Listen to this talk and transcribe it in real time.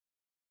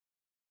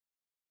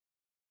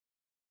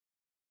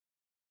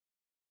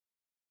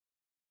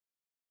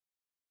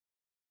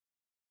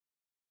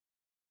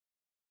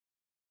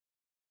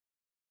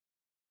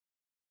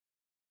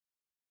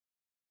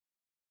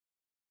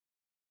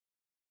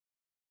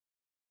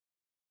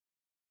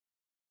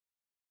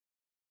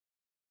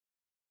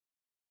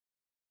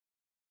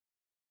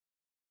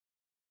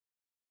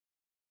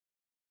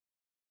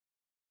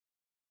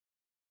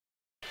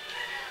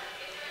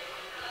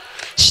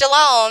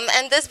Shalom,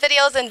 and this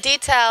video is in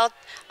detail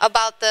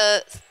about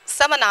the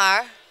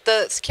seminar,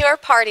 the Secure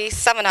Party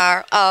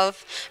seminar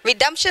of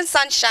Redemption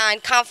Sunshine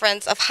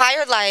Conference of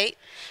Higher Light,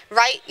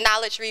 Right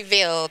Knowledge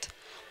Revealed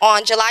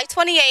on July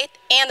 28th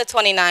and the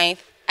 29th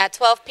at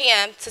 12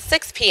 p.m. to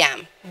 6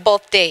 p.m.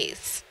 both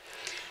days.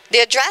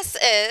 The address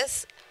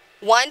is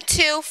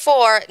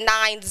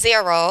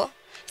 12490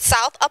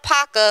 South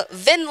Apaka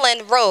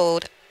Vinland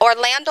Road,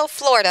 Orlando,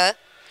 Florida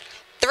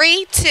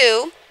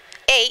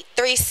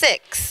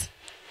 32836.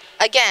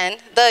 Again,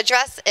 the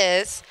address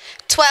is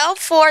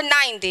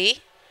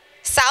 12490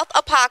 South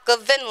Apaka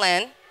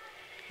Vinland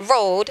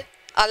Road,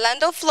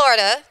 Orlando,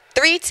 Florida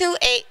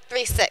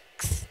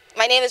 32836.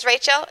 My name is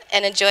Rachel,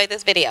 and enjoy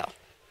this video.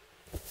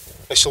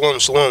 Hey, shalom,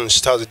 shalom. It's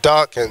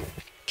Tazadaq and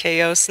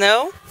K.O.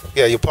 Snow.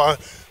 Yeah, your pa.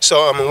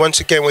 So, once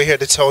again, we're here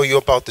to tell you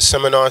about the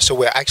seminar. So,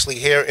 we're actually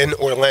here in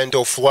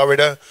Orlando,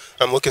 Florida.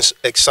 I'm looking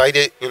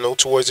excited,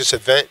 towards this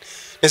event.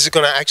 This is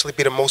going to actually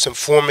be the most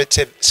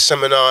informative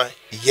seminar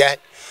yet.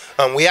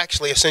 We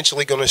actually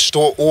essentially going to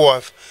start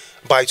off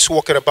by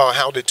talking about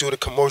how to do the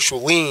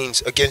commercial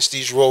liens against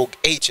these rogue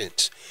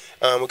agents.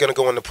 We're going to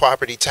go into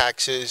property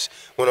taxes.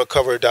 We're going to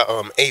cover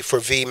the A for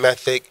V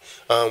method.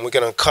 We're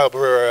going to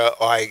cover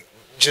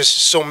just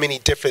so many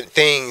different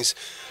things.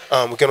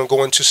 We're going to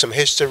go into some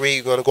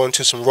history. We're going to go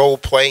into some role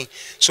play.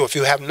 So if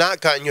you have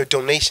not gotten your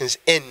donations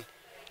in,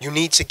 you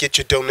need to get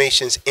your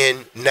donations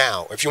in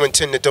now. If you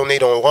intend to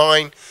donate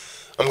online,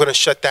 I'm going to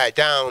shut that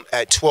down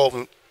at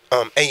 12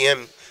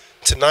 a.m.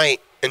 tonight,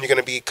 and you're going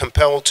to be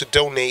compelled to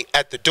donate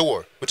at the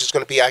door, which is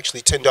going to be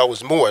actually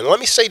 $10 more. And let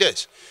me say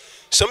this.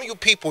 Some of you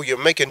people, you're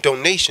making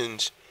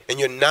donations, and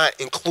you're not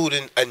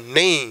including a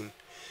name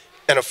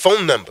and a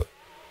phone number.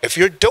 If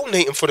you're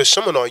donating for the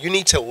seminar, you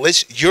need to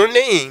list your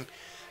name,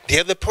 the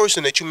other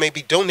person that you may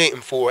be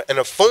donating for, and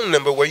a phone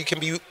number where you can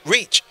be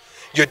reached.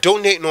 You're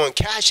donating on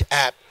Cash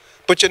App,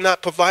 but you're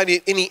not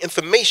providing any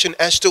information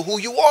as to who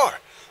you are.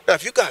 Now,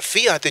 if you got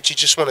fiat that you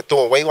just want to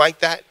throw away like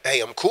that,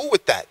 hey, I'm cool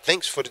with that.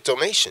 Thanks for the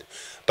donation.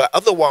 But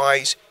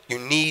otherwise, you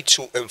need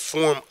to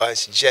inform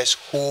us just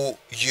who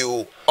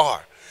you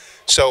are.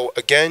 So,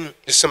 again,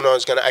 this seminar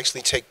is going to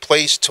actually take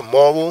place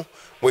tomorrow,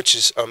 which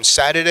is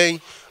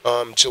Saturday,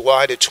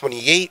 July the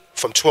 28th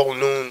from 12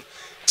 noon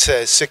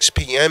to 6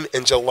 p.m.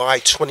 and July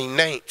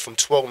 29th from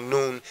 12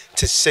 noon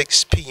to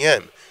 6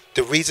 p.m.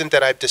 The reason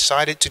that I've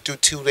decided to do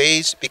 2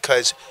 days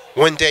because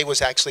one day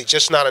was actually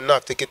just not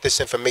enough to get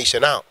this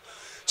information out.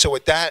 So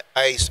with that,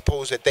 I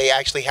suppose that they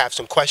actually have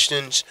some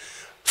questions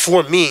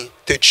for me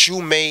that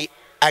you may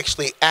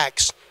actually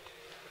ask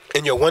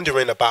and you're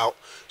wondering about.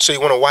 So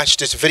you want to watch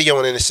this video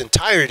in its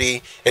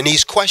entirety, and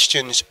these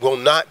questions will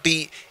not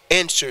be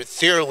answered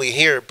thoroughly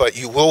here, but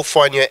you will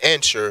find your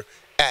answer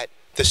at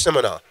the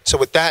seminar. So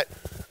with that,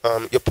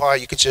 your pa,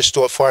 you could just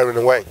start firing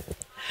away.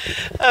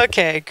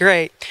 Okay,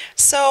 great.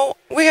 So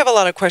we have a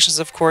lot of questions,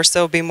 of course.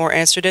 There will be more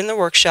answered in the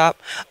workshop.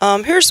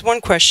 Here's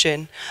one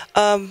question.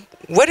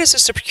 What is a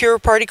secure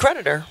party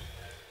creditor?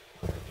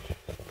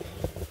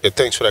 Yeah,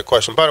 thanks for that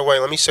question. By the way,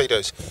 let me say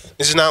this.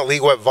 This is not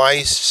legal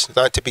advice. It's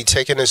not to be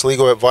taken as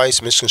legal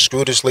advice,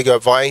 misconstrued as legal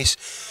advice.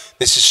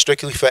 This is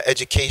strictly for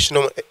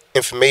educational,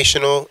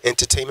 informational,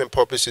 entertainment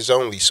purposes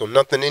only. So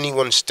nothing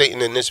anyone's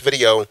stating in this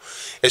video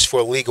is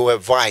for legal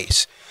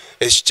advice.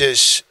 It's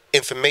just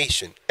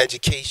information,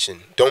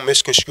 education. Don't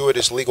misconstrue it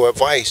as legal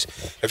advice.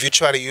 If you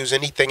try to use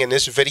anything in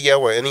this video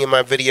or any of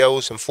my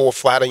videos and fall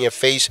flat on your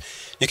face,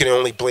 you can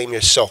only blame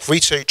yourself.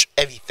 Research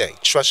everything.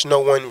 Trust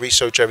no one.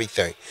 Research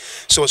everything.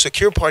 So a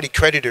secure party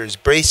creditor is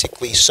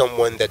basically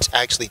someone that's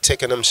actually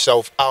taken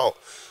himself out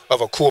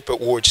of a corporate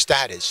ward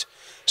status.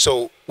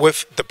 So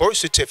with the birth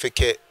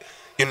certificate,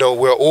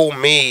 we're all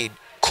made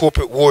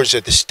corporate wards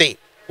of the state,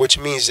 which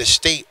means the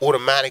state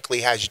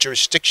automatically has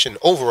jurisdiction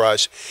over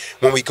us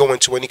when we go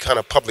into any kind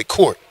of public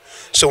court.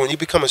 So when you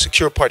become a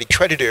secure party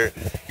creditor,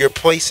 you're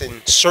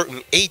placing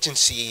certain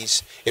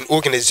agencies and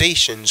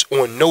organizations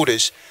on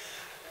notice,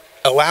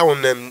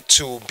 allowing them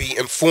to be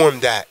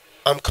informed that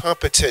I'm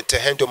competent to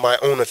handle my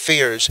own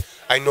affairs.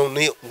 I no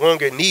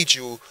longer need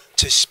you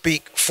to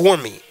speak for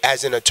me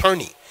as an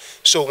attorney.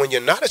 So when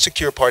you're not a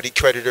secure party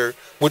creditor,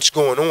 what's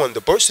going on?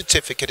 The birth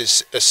certificate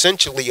is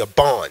essentially a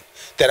bond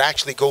that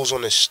actually goes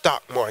on the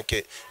stock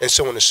market and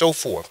so on and so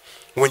forth.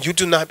 When you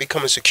do not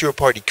become a secure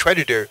party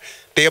creditor,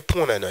 they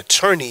appoint an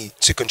attorney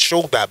to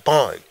control that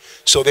bond.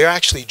 So they're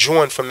actually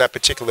drawn from that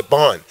particular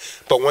bond.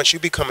 But once you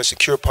become a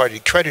secure party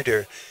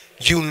creditor,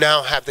 you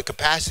now have the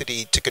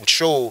capacity to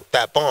control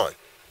that bond.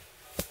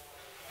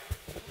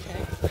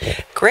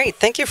 Okay. Great.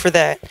 Thank you for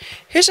that.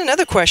 Here's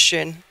another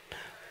question.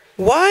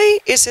 Why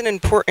is it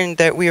important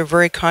that we are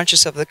very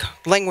conscious of the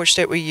language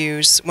that we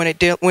use when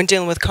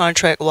dealing with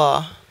contract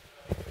law?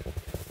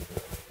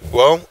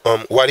 Well,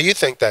 why do you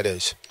think that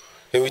is?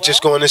 Are we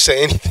just going to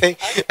say anything?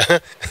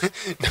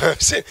 No, I'm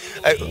saying,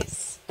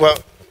 well,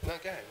 no,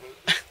 go ahead.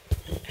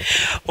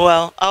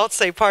 Well, I'll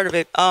say part of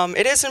it.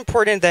 It is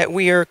important that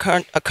we are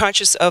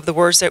conscious of the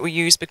words that we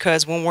use,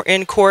 because when we're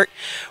in court,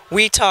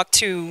 we talk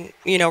to,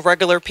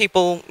 regular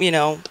people,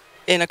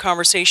 in a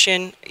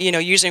conversation,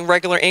 using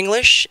regular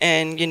English,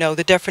 and,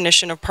 the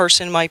definition of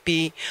person might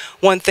be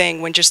one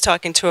thing when just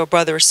talking to a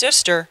brother or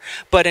sister,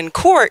 but in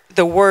court,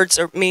 the words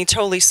mean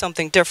totally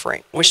something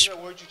different. What was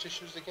that word you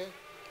just used again?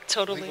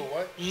 Totally. Legal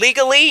what?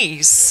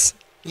 Legalese.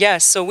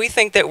 Yes, so we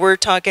think that we're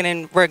talking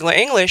in regular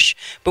English,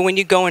 but when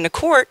you go into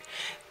court,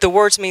 the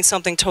words mean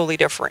something totally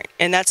different,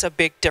 and that's a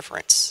big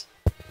difference.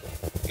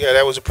 Yeah,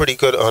 that was a pretty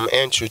good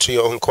answer to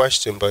your own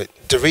question, but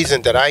the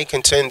reason that I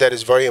contend that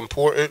it's very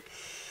important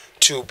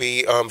to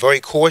be very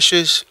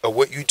cautious of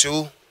what you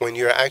do when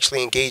you're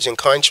actually engaged in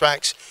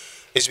contracts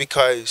is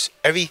because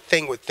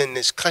everything within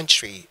this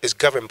country is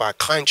governed by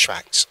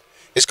contracts.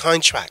 It's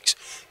contracts.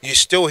 You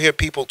still hear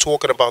people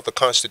talking about the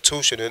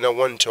Constitution and not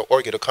wanting to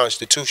argue the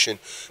Constitution,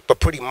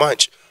 but pretty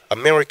much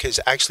America is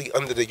actually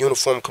under the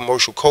Uniform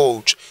Commercial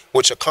Codes,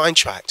 which are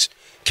contracts.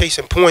 Case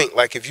in point,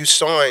 like if you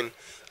sign,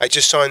 I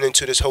just signed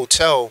into this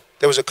hotel,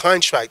 there was a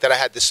contract that I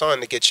had to sign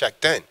to get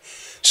checked in.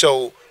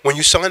 So when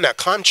you sign that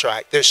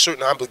contract, there's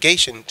certain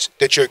obligations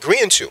that you're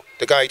agreeing to.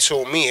 The guy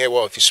told me, hey,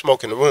 well, if you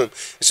smoke in the room,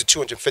 it's a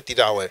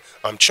 $250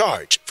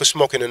 charge for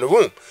smoking in the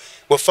room.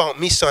 Without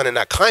me signing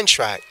that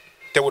contract,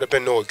 there would have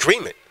been no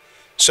agreement.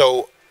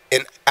 So,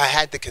 and I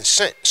had the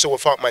consent. So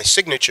without my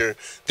signature,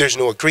 there's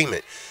no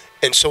agreement.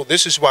 And so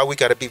this is why we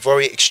got to be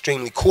very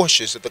extremely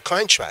cautious of the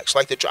contracts,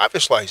 like the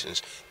driver's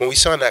license. When we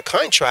sign that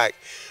contract,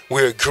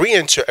 we're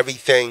agreeing to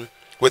everything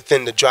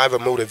within the driver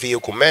motor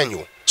vehicle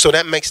manual. So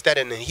that makes that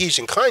an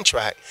adhesion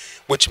contract,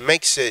 which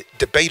makes it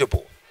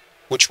debatable,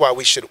 which is why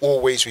we should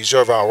always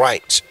reserve our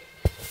rights.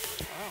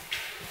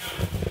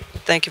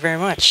 Thank you very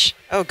much.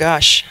 Oh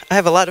gosh, I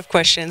have a lot of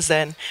questions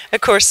then.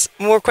 Of course,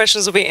 more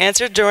questions will be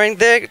answered during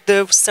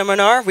the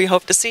seminar. We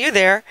hope to see you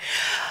there.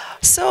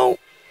 So,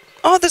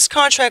 all this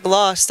contract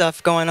law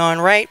stuff going on,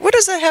 right? What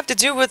does that have to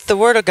do with the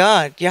Word of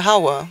God,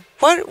 Yahweh?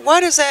 Why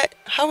does that,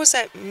 how is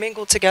that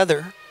mingled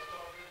together?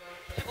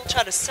 People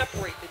try to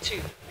separate the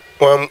two.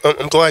 Well,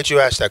 I'm glad you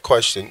asked that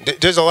question.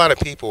 There's a lot of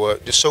people,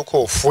 the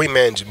so-called free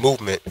man's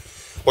movement,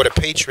 or the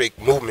patriot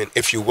movement,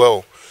 if you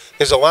will.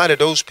 There's a lot of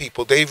those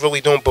people, they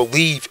really don't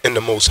believe in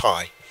the Most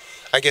High.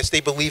 I guess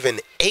they believe in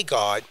a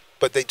God,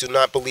 but they do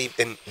not believe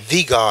in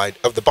the God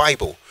of the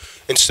Bible.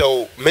 And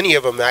so many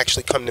of them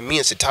actually come to me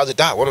and say,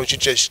 Tazadaq, why don't you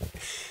just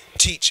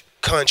teach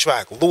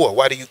contract law?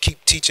 Why do you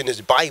keep teaching this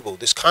Bible,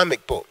 this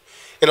comic book?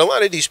 And a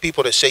lot of these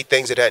people that say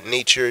things of that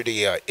nature,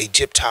 the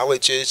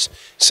Egyptologists,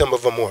 some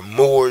of them are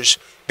Moors,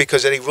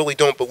 because they really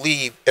don't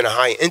believe in a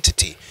high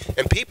entity.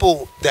 And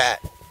people that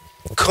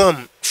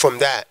come from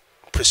that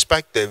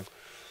perspective,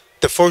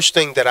 the first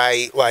thing that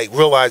I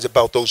realize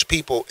about those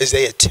people is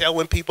they are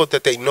telling people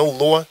that they know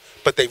law,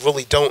 but they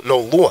really don't know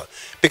law.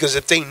 Because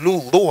if they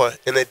knew law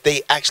and if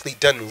they actually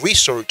done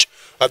research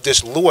of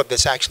this law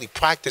that's actually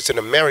practiced in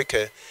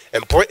America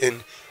and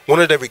Britain, one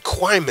of the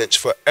requirements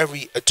for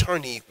every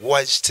attorney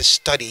was to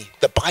study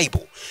the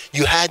Bible.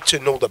 You had to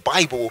know the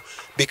Bible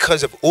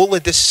because of all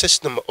of this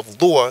system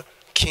of law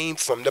came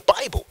from the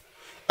Bible.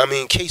 I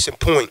mean, case in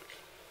point,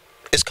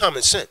 it's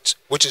common sense,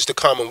 which is the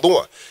common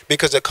law,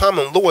 because the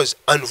common law is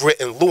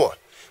unwritten law,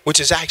 which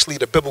is actually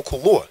the biblical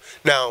law.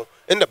 Now,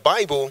 in the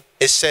Bible,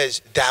 it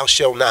says, thou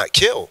shalt not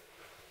kill.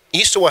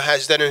 Esau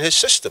has that in his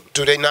system.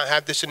 Do they not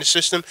have this in the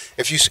system?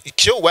 If you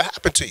kill, what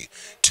happened to you?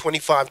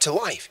 25 to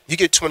life. You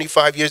get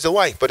 25 years to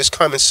life, but it's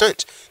common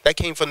sense. That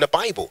came from the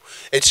Bible.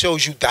 It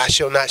shows you, thou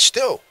shalt not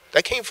steal.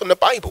 That came from the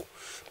Bible.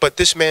 But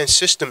this man's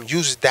system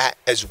uses that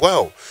as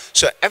well.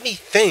 So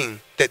everything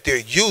that they're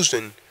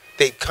using,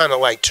 they kind of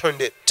like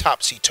turned it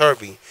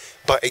topsy-turvy,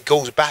 but it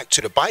goes back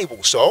to the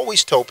Bible. So I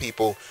always tell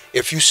people,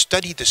 if you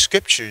study the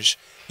scriptures,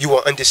 you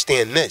will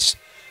understand this.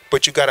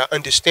 But you got to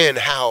understand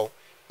how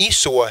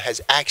Esau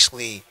has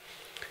actually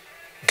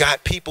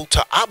got people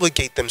to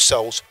obligate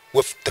themselves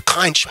with the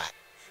contract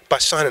by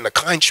signing a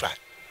contract.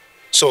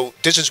 So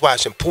this is why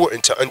it's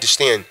important to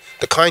understand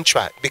the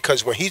contract,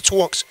 because when he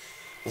talks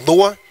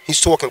law,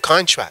 he's talking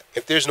contract.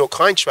 If there's no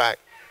contract,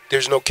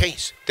 there's no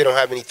case. They don't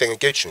have anything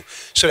against you.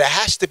 So there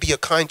has to be a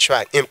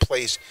contract in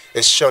place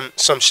in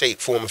some shape,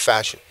 form, or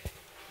fashion.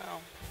 Wow.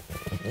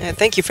 Yeah,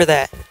 thank you for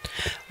that.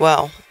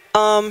 Well,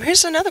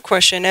 here's another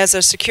question. As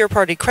a secure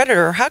party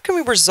creditor, how can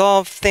we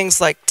resolve things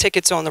like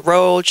tickets on the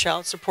road,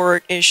 child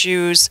support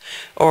issues,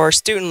 or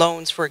student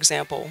loans, for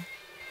example?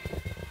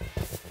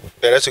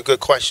 Yeah, that's a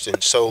good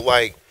question. So,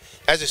 like,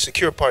 as a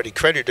secure party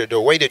creditor, the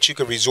way that you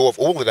can resolve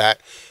all of that,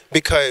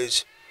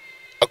 because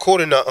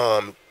according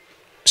to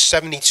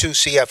 72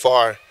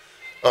 CFR,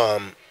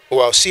 CFR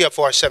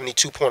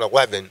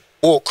 72.11,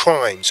 all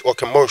crimes are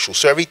commercial.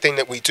 So everything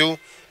that we do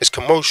is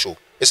commercial.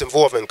 It's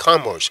involving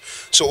commerce.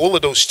 So all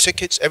of those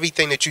tickets,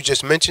 everything that you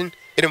just mentioned,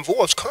 it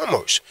involves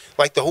commerce.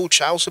 Like the whole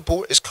child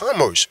support is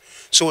commerce.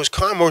 So it's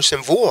commerce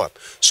involved.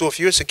 So if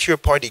you're a secure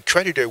party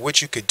creditor,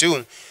 what you could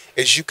do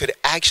is you could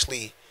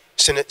actually,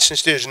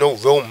 since there's no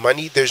real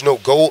money, there's no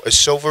gold or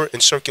silver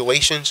in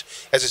circulations,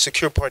 as a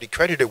secure party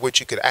creditor, what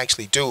you could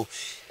actually do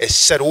is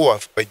set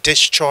off or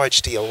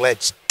discharge the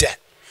alleged debt,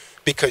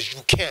 because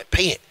you can't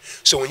pay it.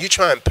 So when you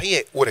try and pay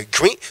it with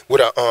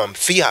a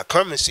fiat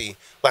currency,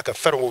 like a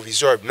Federal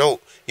Reserve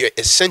note, you're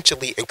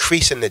essentially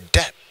increasing the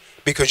debt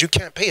because you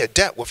can't pay a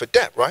debt with a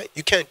debt, right?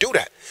 You can't do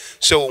that.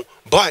 So,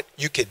 but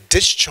you could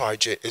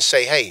discharge it and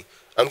say, hey,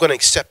 I'm going to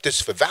accept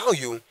this for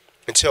value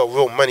until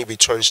real money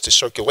returns to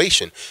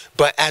circulation.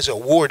 But as a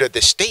ward of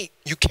the state,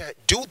 you can't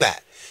do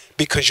that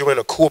because you're in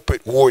a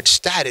corporate ward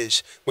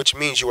status, which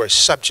means you are a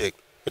subject,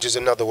 which is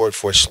another word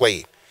for a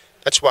slave.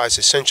 That's why it's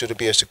essential to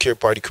be a secured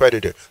party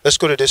creditor. Let's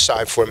go to this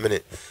side for a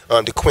minute.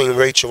 The Queen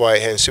Rachel right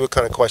here and see what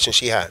kind of question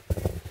she had.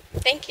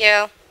 Thank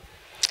you.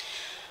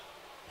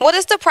 What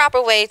is the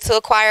proper way to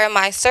acquire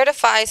my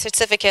certified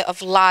certificate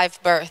of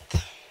live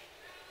birth?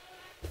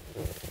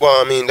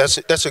 Well, I mean,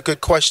 that's a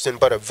good question,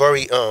 but a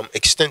very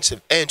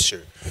extensive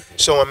answer.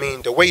 So, I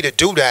mean, the way to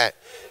do that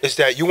is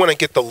that you want to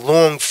get the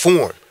long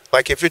form.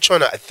 Like if you're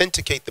trying to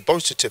authenticate the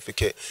birth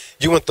certificate,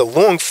 you want the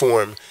long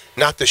form,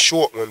 not the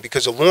short one,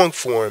 because the long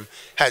form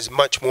has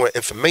much more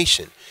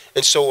information.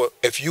 And so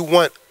if you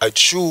want a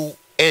true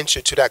answer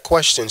to that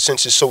question,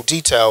 since it's so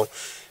detailed,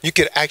 you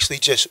could actually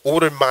just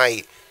order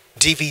my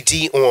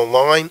DVD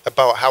online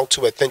about how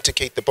to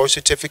authenticate the birth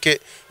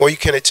certificate, or you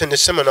can attend the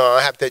seminar.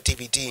 I have that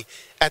DVD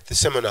at the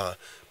seminar.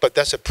 But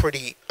that's a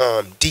pretty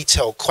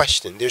detailed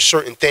question. There's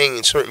certain things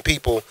and certain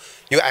people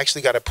you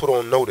actually got to put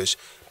on notice,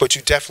 but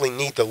you definitely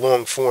need the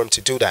long form to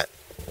do that.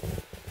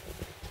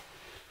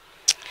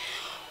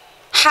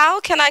 How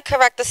can I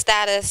correct the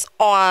status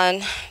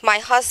on my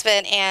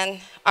husband and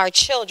our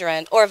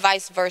children, or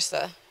vice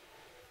versa?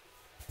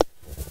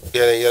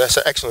 Yeah, that's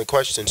an excellent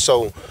question.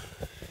 So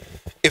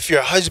if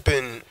your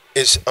husband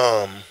is,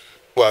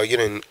 well, you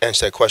didn't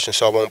answer that question,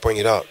 so I won't bring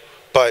it up.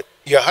 But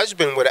your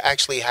husband would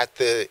actually have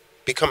to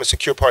become a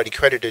secure party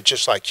creditor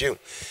just like you.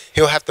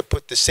 He'll have to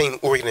put the same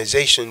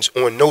organizations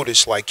on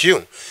notice like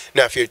you.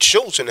 Now, if your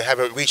children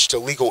haven't reached the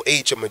legal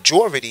age of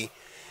majority,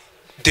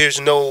 there's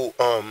no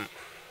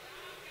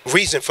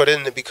reason for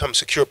them to become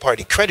secure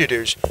party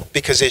creditors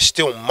because they're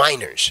still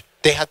minors.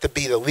 They have to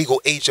be the legal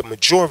age of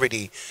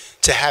majority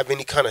to have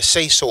any kind of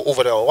say-so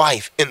over their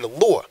life in the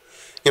law.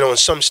 You know, in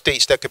some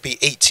states that could be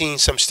 18,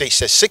 some states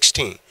that's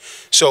 16.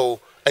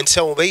 So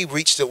until they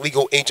reach the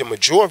legal age of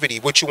majority,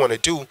 what you want to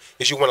do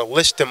is you want to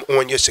list them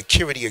on your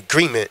security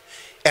agreement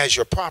as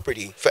your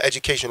property for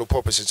educational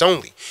purposes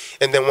only.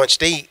 And then once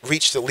they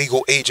reach the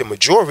legal age of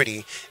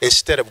majority,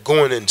 instead of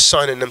going and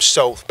signing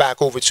themselves back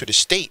over to the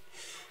state,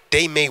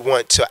 they may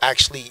want to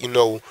actually, you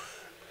know,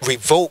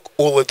 revoke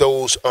all of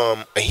those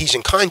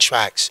adhesion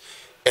contracts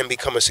and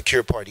become a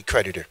secure party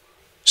creditor.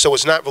 So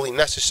it's not really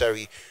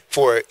necessary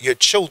for your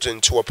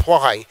children to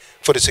apply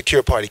for the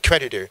secure party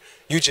creditor.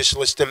 You just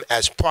list them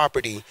as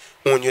property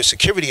on your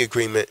security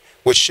agreement,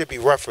 which should be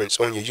referenced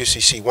on your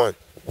UCC-1.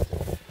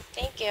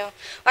 Thank you.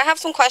 I have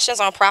some questions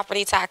on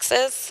property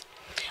taxes.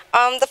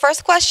 The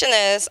first question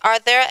is, are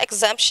there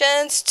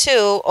exemptions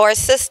to or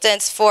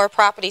assistance for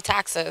property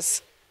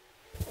taxes?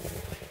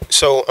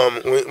 So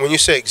when you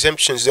say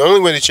exemptions, the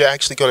only way that you're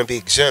actually going to be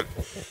exempt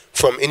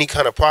from any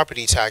kind of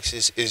property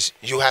taxes is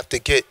you have to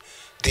get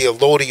the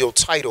allodial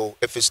title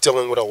if it's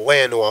dealing with a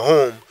land or a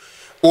home,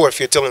 or if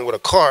you're dealing with a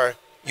car,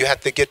 you have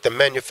to get the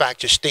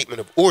manufacturer statement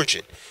of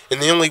origin. And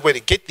the only way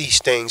to get these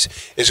things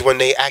is when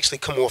they actually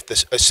come off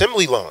the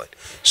assembly line.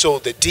 So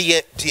the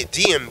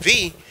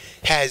DMV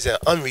has an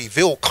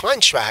unrevealed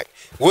contract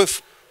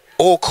with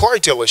all car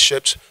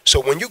dealerships.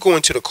 So when you go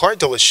into the car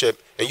dealership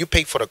and you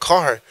pay for the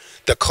car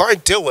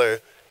dealer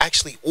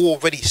actually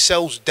already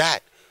sells that.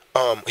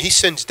 He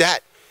sends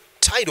that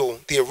title,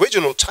 the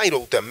original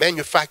title, the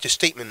manufacturer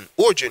statement of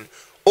origin,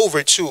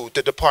 over to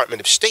the Department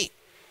of State.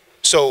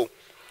 So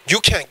you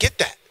can't get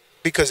that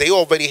because they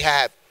already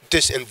have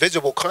this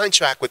invisible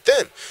contract with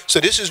them.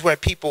 So this is where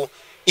people,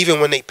 even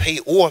when they pay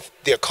off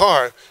their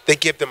car, they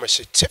give them a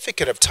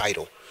certificate of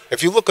title.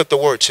 If you look at the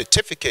word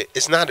certificate,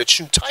 it's not a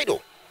true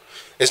title.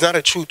 It's not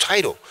a true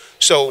title.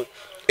 So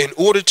in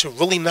order to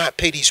really not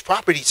pay these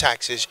property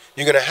taxes,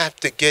 you're going to have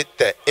to get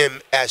the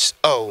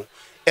MSO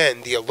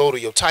and the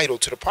allodial title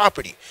to the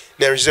property.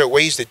 Now, is there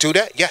ways to do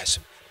that? Yes,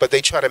 but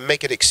they try to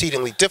make it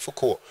exceedingly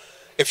difficult.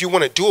 If you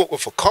want to do it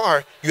with a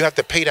car, you have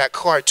to pay that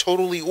car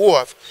totally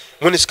off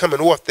when it's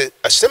coming off the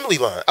assembly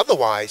line.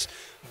 Otherwise,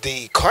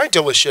 the car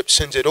dealership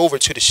sends it over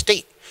to the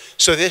state.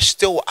 So they're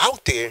still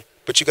out there,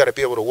 but you got to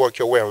be able to work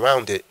your way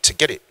around it to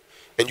get it.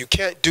 And you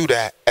can't do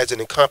that as an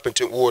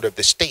incompetent ward of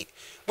the state,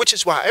 which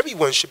is why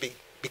everyone should be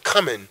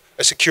becoming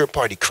a secure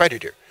party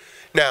creditor.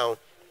 Now,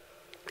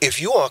 if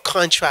you are a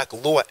contract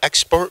law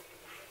expert,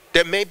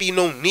 there may be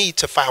no need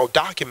to file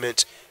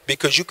documents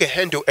because you can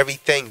handle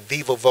everything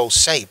viva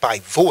voce, by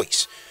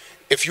voice.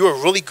 If you're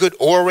a really good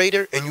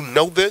orator and you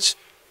know this,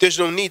 there's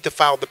no need to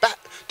file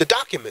the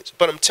documents.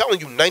 But I'm telling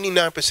you,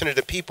 99% of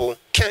the people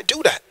can't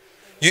do that.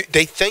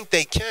 They think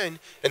they can,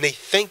 and they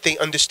think they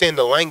understand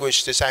the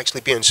language that's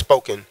actually being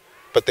spoken,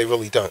 but they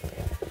really don't.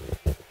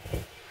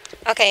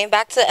 Okay,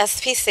 back to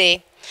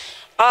SPC.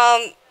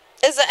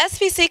 Is the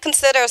SPC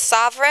considered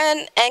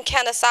sovereign, and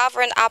can a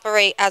sovereign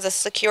operate as a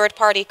secured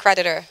party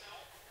creditor?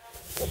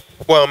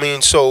 Well, I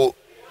mean, so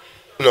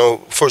You know,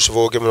 first of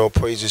all, giving all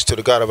praises to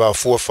the God of our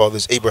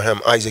forefathers, Abraham,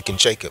 Isaac, and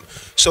Jacob.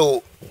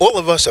 So all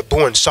of us are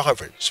born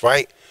sovereigns,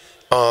 right?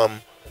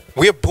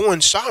 We're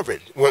born sovereign.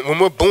 When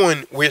we're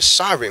born, we're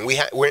sovereign.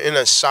 We're in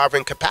a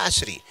sovereign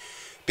capacity,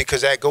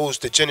 because that goes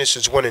to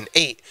Genesis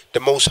 1:8. The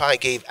Most High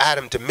gave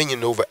Adam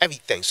dominion over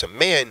everything. So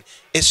man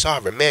is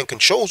sovereign. Man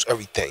controls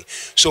everything.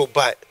 So,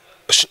 but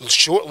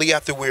shortly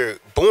after we're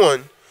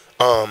born,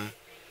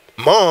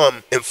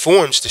 mom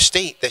informs the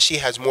state that she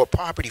has more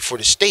property for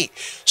the state.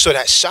 So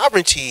that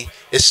sovereignty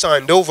is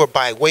signed over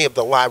by way of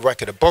the live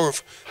record of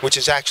birth, which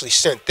is actually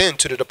sent then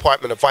to the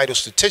Department of Vital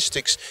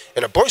Statistics,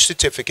 and a birth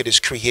certificate is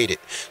created.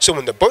 So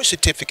when the birth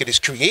certificate is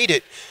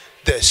created,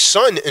 the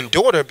son and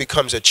daughter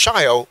becomes a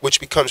child,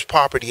 which becomes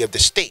property of the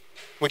state,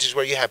 which is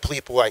where you have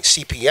people like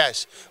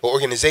CPS or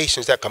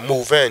organizations that can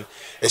move in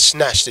and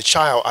snatch the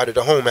child out of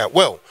the home at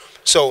will.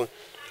 So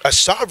a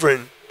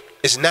sovereign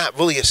is not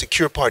really a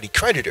secure party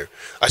creditor.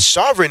 A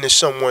sovereign is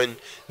someone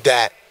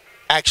that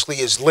actually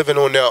is living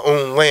on their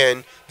own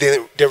land.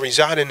 They're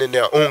residing in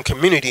their own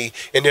community,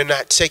 and they're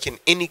not taking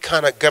any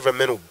kind of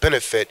governmental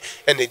benefit,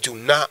 and they do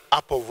not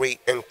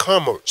operate in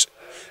commerce.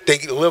 They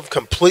live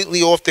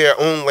completely off their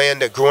own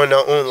land. They're growing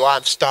their own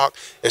livestock,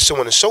 and so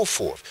on and so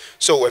forth.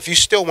 So if you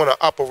still want to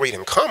operate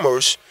in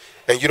commerce,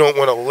 and you don't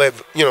want to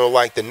live, you know,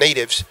 like the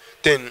natives,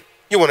 then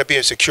you want to be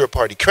a secure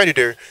party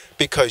creditor,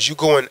 because you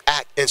go and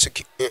act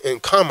in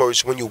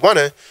commerce when you want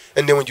to,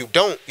 and then when you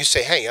don't, you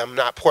say, hey, I'm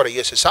not part of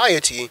your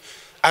society.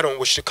 I don't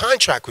wish to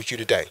contract with you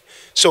today.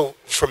 So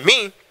for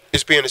me,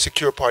 it's being a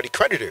secure party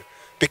creditor,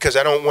 because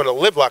I don't want to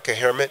live like a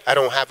hermit. I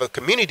don't have a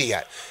community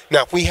yet.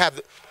 Now, if we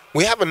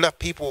have enough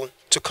people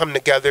to come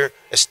together,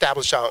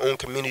 establish our own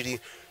community,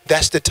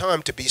 that's the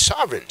time to be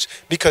sovereigns,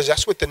 because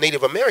that's what the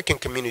Native American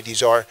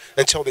communities are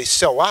until they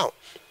sell out.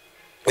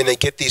 And they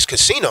get these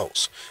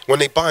casinos. When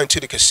they buy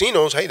into the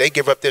casinos, hey, they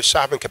give up their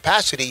sovereign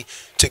capacity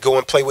to go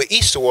and play with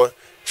Esau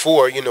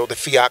for, you know, the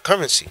fiat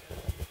currency.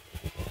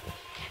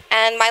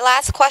 And my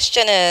last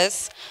question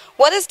is,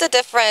 what is the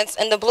difference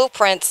in the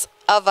blueprints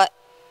of a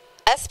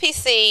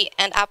SPC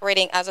and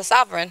operating as a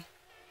sovereign?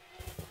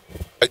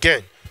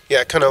 Again,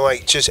 yeah, kind of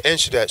like just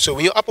answer that. So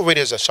when you operate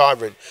as a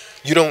sovereign,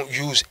 you don't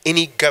use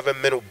any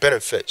governmental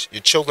benefits.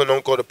 Your children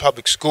don't go to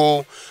public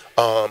school.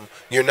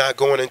 You're not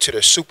going into the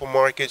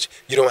supermarkets.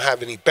 You don't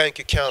have any bank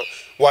account.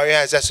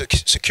 Whereas as a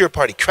secure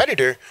party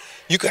creditor,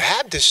 you could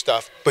have this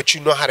stuff, but you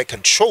know how to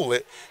control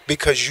it,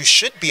 because you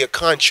should be a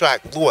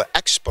contract law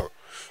expert.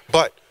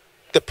 But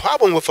the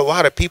problem with a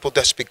lot of people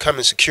that's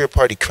becoming secure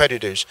party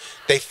creditors,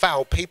 they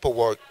file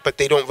paperwork, but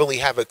they don't really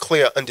have a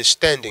clear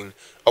understanding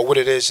of what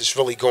it is that's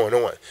really going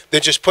on. They're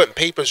just putting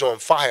papers on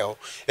file,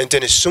 and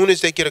then as soon as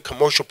they get a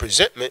commercial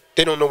presentment,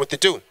 they don't know what to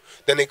do.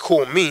 Then they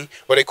call me,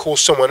 or they call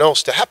someone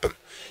else to help them.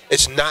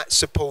 It's not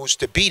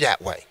supposed to be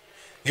that way.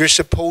 You're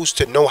supposed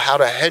to know how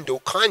to handle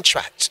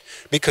contracts,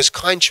 because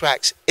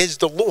contracts is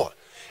the law.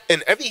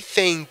 And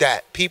everything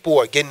that people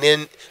are getting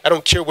in, I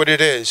don't care what it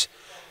is,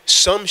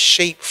 some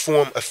shape,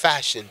 form, or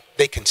fashion,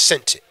 they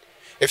consent it.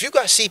 If you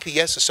got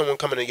CPS or someone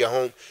coming to your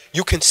home,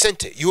 you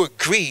consent it. You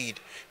agreed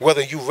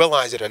whether you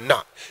realize it or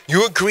not.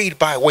 You agreed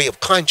by way of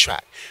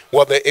contract,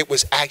 whether it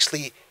was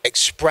actually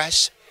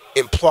expressed,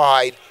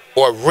 implied,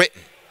 or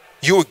written.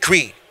 You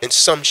agreed in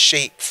some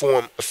shape,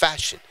 form, or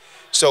fashion.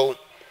 So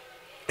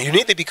you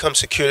need to become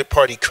secure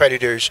party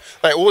creditors.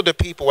 Like all the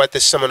people at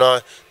this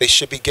seminar, they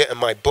should be getting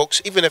my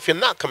books. Even if you're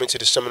not coming to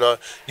the seminar,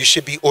 you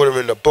should be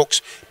ordering the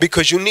books,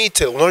 because you need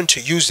to learn to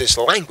use this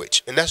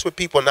language. And that's what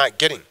people are not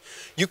getting.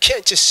 You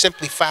can't just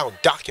simply file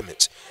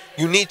documents.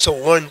 You need to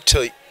learn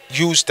to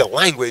use the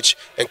language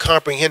and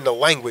comprehend the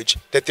language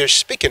that they're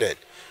speaking in,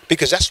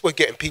 because that's what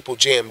getting people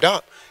jammed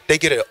up. They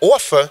get an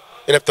offer,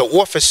 and if the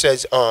offer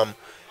says,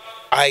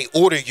 I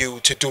order you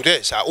to do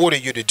this, I order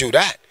you to do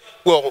that.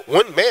 Well,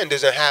 one man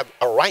doesn't have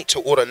a right to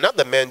order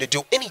another man to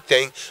do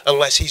anything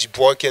unless he's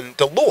broken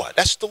the law.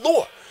 That's the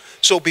law.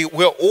 So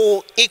we're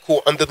all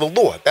equal under the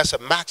law. That's a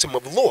maxim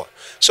of law.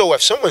 So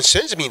if someone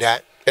sends me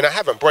that and I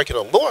haven't broken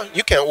the law,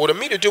 you can't order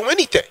me to do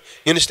anything.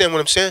 You understand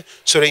what I'm saying?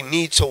 So they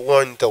need to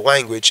learn the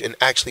language and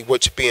actually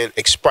what's being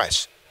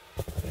expressed.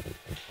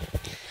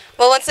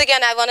 Well, once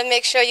again, I want to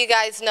make sure you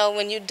guys know,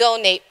 when you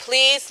donate,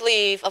 please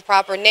leave a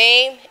proper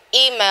name,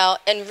 email,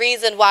 and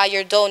reason why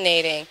you're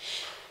donating.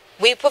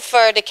 We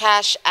prefer the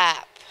Cash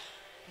App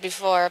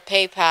before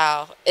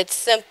PayPal. It's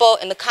simple.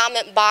 In the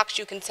comment box,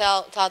 you can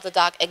tell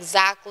Tazadaq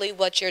exactly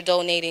what you're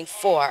donating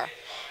for.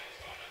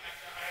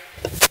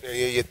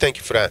 Yeah. Thank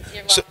you for that.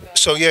 You're welcome.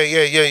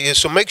 So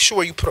So make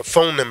sure you put a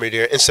phone number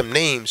there and some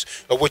names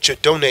of what you're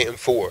donating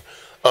for.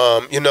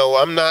 You know,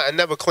 I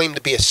never claimed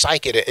to be a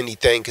psychic or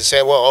anything. Can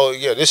say, well, oh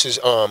yeah, this is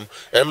and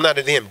I'm not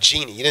a damn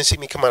genie. You didn't see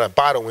me come out of a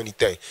bottle or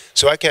anything.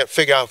 So I can't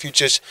figure out if you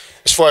just,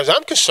 as far as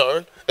I'm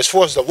concerned, as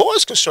far as the law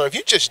is concerned, if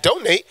you just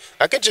donate,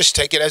 I can just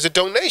take it as a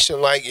donation,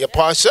 like your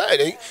pa said.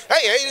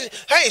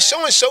 Hey,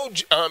 so and so,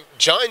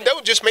 John Doe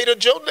just made a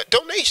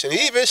donation,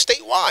 even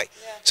statewide.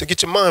 Yeah. So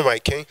get your mind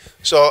right, King.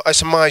 So I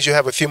surmise you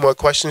have a few more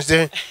questions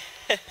there.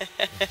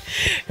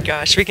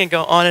 Gosh, we can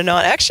go on and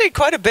on. Actually,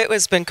 quite a bit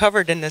has been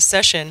covered in this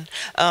session.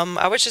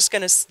 I was just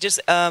going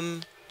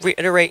to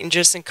reiterate and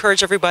just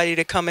encourage everybody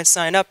to come and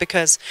sign up,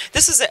 because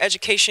this is an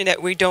education that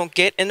we don't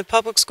get in the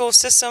public school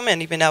system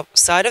and even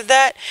outside of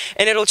that,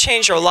 and it'll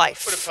change your life.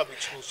 For the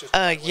public school system.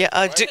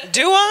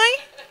 Do I?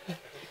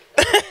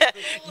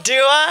 Do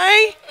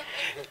I?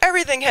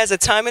 Everything has a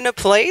time and a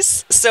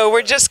place, so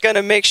we're just going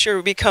to make sure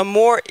we become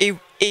more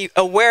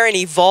aware and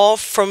evolve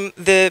from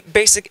the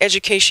basic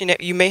education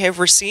that you may have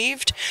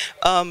received,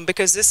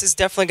 because this is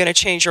definitely going to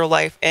change your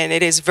life, and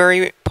it is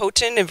very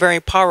potent and very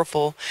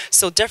powerful.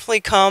 So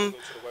definitely come,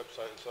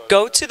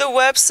 go to the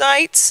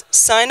website,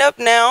 sign up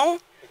now.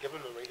 Give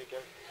them the rate again.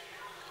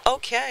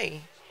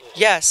 Okay.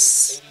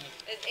 Yes.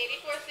 It's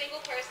 84 single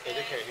person.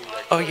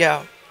 Oh,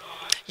 yeah.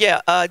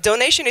 Yeah,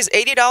 donation is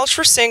 $80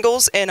 for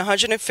singles and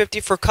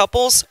 $150 for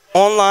couples,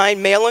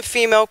 online, male and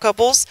female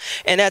couples.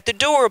 And at the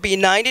door, it'll be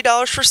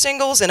 $90 for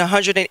singles and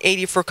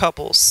 $180 for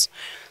couples.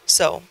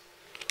 So,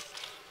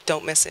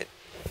 don't miss it.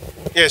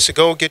 Yeah, so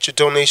go get your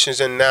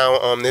donations in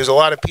now. There's a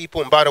lot of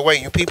people, and by the way,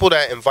 you people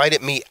that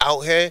invited me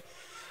out here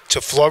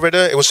to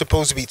Florida, it was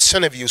supposed to be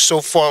 10 of you.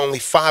 So far, only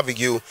 5 of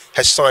you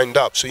has signed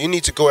up. So you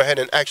need to go ahead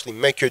and actually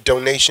make your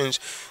donations.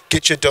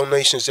 Get your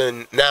donations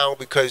in now,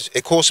 because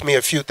it costs me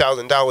a few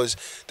 $1,000s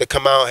to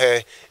come out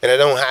here, and I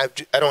don't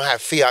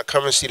have fiat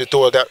currency to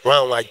throw that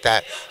around like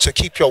that. So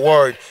keep your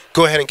word.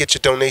 Go ahead and get your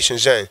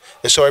donations in.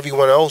 And so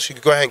everyone else, you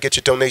can go ahead and get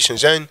your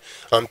donations in.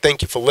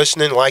 Thank you for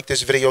listening. Like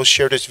this video,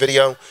 share this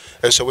video,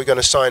 and so we're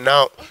gonna sign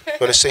out. We're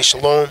gonna say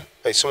shalom.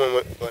 Hey,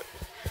 someone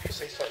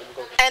say something.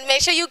 And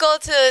make sure you go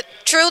to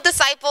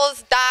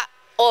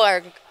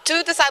truedisciples.org,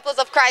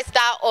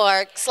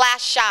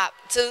 truedisciplesofchrist.org/shop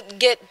to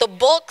get the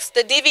books,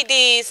 the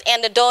DVDs,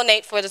 and to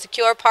donate for the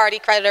Secure Party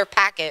Creditor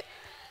packet.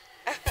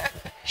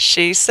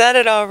 She said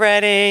it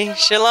already.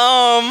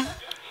 Shalom.